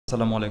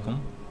আসসালামু আলাইকুম,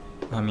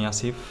 আমি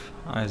আসিফ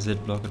iAZ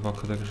ব্লগের পক্ষ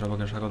থেকে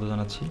সবাইকে স্বাগত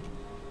জানাচ্ছি।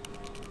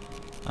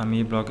 আমি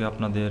এই ব্লগে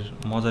আপনাদের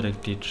মজার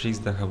একটি ট্রিক্স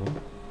দেখাবো,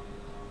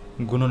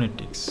 গুণনের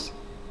ট্রিক্স,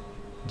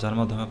 যার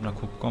মাধ্যমে আপনারা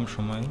খুব কম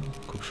সময়ে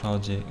খুব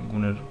সহজে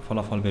গুণের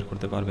ফলাফল বের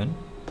করতে পারবেন।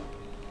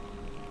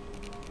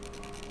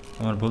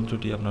 আমার ভুল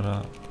ত্রুটি আপনারা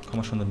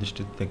ক্ষমা সুন্দর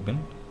দৃষ্টিতে দেখবেন।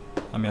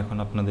 আমি এখন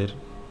আপনাদের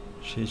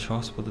সেই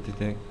সহজ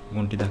পদ্ধতিতে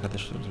গুণটি দেখাতে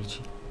চলেছি।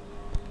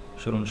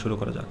 শুরু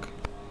করা যাক।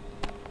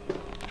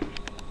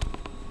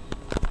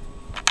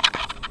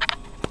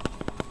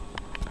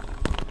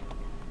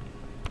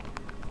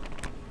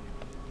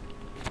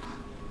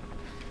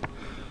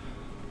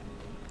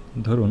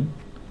 ধরুন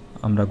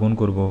আমরা গুণ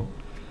করব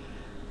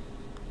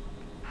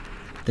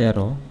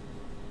 13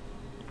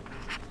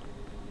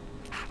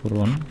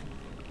 পূরণ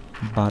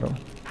 12।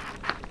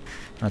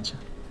 আচ্ছা,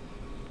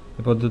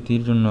 এই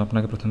পদ্ধতির জন্য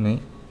আপনাকে প্রথমে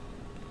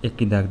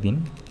একটি দাগ দিন,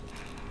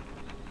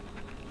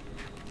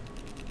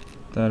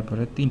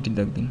 তারপরে 3টি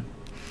দাগ দিন,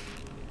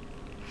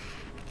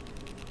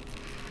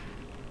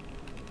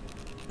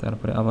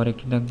 তারপরে আবার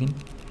একটি দাগ দিন,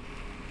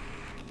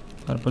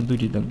 তারপর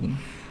 2টি দাগ দিন।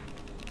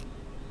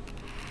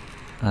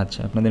 আচ্ছা,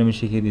 আপনাদের আমি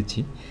শিখিয়ে দিচ্ছি।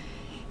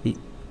 এই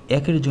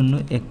 1-এর জন্য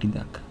একটি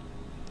দাগ,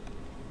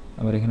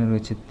 আবার এখানে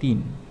রয়েছে 3,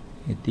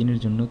 এই 3-এর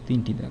জন্য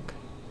 3টি দাগ।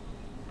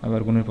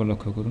 আবার গুণের পর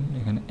লক্ষ্য করুন,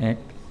 এখানে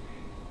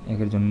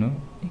 1-এর জন্য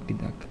একটি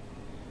দাগ,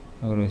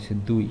 আবার রয়েছে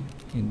 2,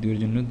 এই 2-এর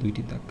জন্য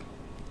 2টি দাগ।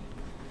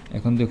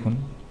 এখন দেখুন,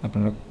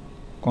 আপনারা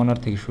কর্নার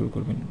থেকে শুরু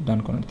করবেন, ডান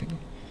কর্নার থেকে।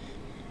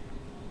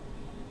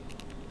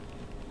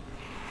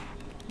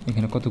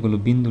 এখানে কতগুলো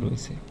বিন্দু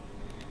রয়েছে?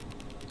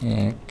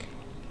 1,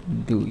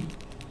 2,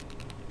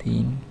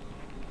 3,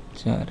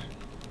 4,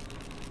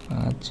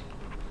 5,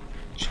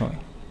 6।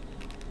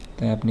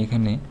 তাই আপনি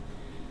এখানে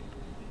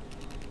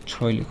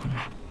 6 লিখুন।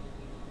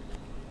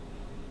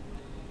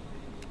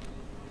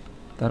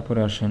 তারপরে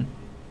আসেন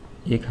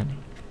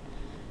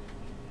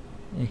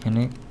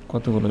এখানে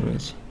কতগুলো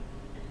রয়েছে?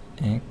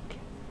 1,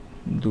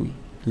 2,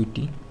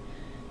 2টি।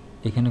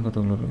 এখানে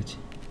কতগুলো রয়েছে?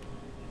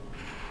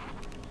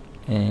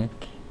 1,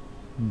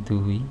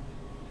 2,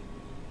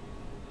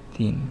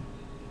 3,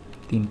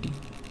 3টি।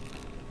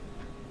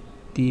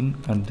 3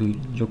 আর 2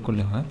 যোগ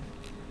করলে হয়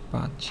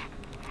 5।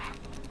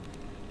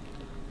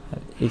 আর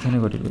এখানে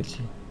কটি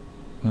রয়েছে?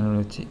 এখানে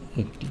রয়েছে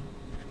একটি,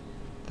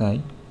 তাই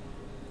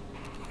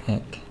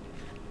 1।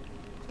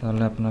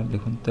 তাহলে আপনার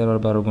দেখুন 13 আর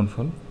 12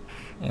 গুণফল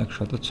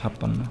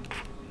 156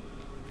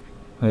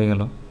 হয়ে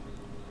গেল।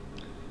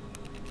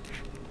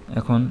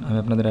 এখন আমি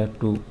আপনাদের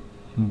একটু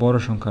বড়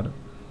সংখ্যার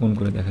গুণ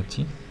করে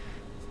দেখাচ্ছি।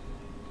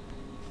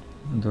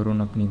 ধরুন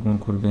আপনি গুণ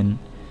করবেন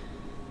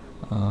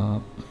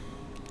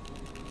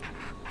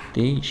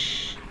 23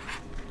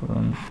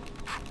 পূরণ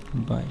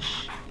 22,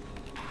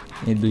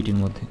 এই 2টির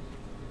মধ্যে।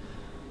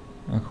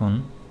 এখন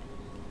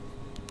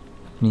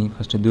আপনি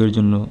ফার্স্টে 2-এর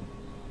জন্য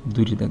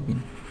 2টি দাগ দিন,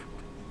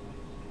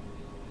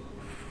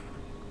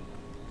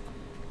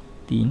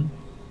 3,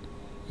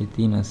 এই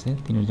 3 আছে,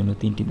 3-এর জন্য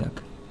 3টি দাগ,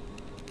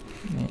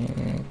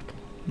 1,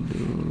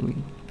 2,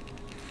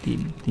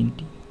 3,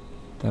 3টি।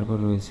 তারপর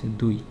রয়েছে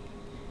 2,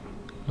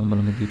 লম্বা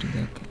 2টি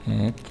দাগ,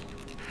 1,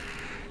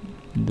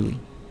 2।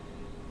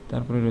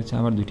 তারপরে রয়েছে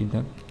আবার 2টি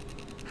দাগ,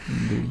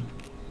 2।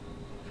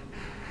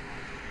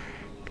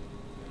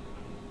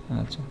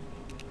 আচ্ছা,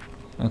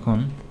 এখন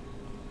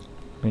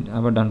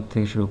আবার ডান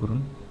থেকে শুরু করুন।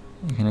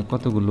 এখানে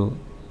কতগুলো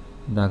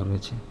দাগ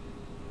রয়েছে?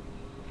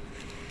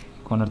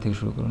 কর্নার থেকে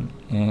শুরু করুন।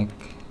 1,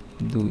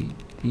 2,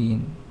 3,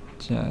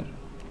 4,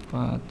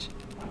 5,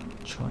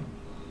 6।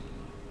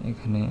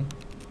 এখানে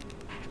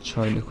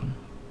 6 লিখুন।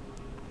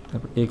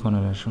 তারপর এই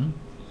কর্নারে আসুন।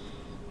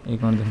 এই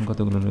কর্নার দেখুন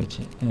কতগুলো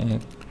রয়েছে?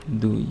 1,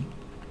 2,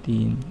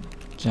 3,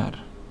 4।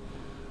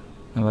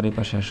 আবার এই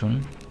পাশে আসুন।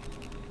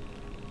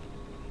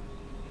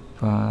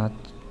 5,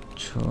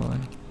 6,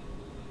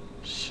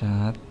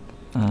 7,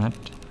 8,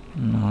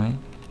 9,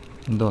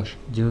 10।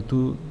 যেহেতু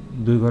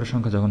 2 ঘরের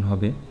সংখ্যা যখন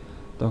হবে,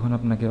 তখন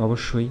আপনাকে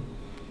অবশ্যই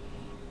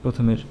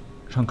প্রথমের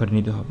সংখ্যাটি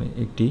নিতে হবে,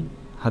 একটি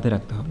হাতে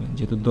রাখতে হবে।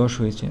 যেহেতু 10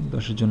 হয়েছে,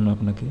 10-এর জন্য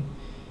আপনাকে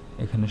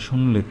এখানে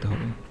 0 লিখতে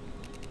হবে,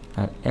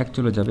 আর 1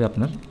 চলে যাবে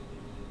আপনার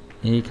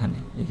এইখানে,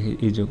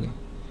 এই যোগে।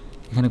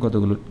 এখানে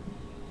কতগুলো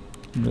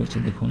রয়েছে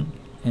দেখুন?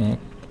 1,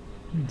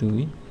 2,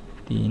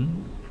 3,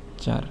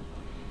 4।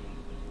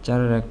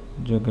 4-এর 1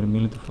 যোগের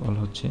মিলিত ফল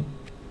হচ্ছে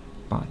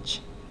 5।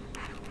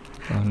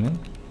 তাহলে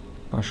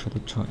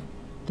 506।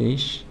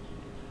 23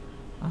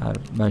 আর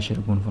 22-এর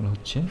গুণফল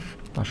হচ্ছে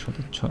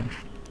 506।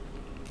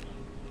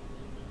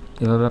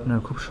 এভাবে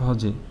আপনারা খুব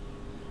সহজে,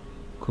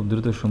 খুব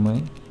দ্রুত সময়ে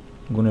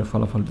গুণের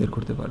ফলাফল বের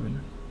করতে পারবেন।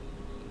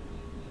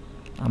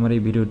 আমার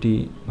এই ভিডিওটি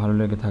ভালো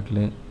লেগে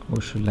থাকলে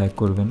অবশ্যই লাইক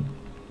করবেন,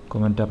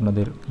 কমেন্টে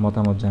আপনাদের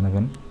মতামত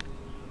জানাবেন,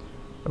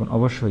 এবং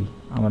অবশ্যই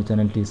আমার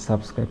চ্যানেলটি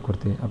সাবস্ক্রাইব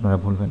করতে আপনারা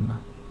ভুলবেন না।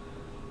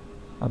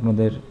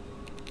 আপনাদের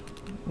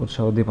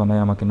উৎসাহ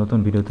উদ্দীপনায় আমাকে নতুন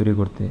ভিডিও তৈরি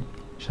করতে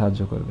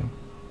সাহায্য করবে।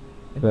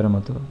 এবারের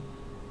মতো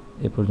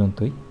এ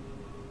পর্যন্তই।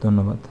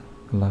 ধন্যবাদ।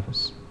 আল্লাহ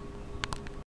হাফেজ।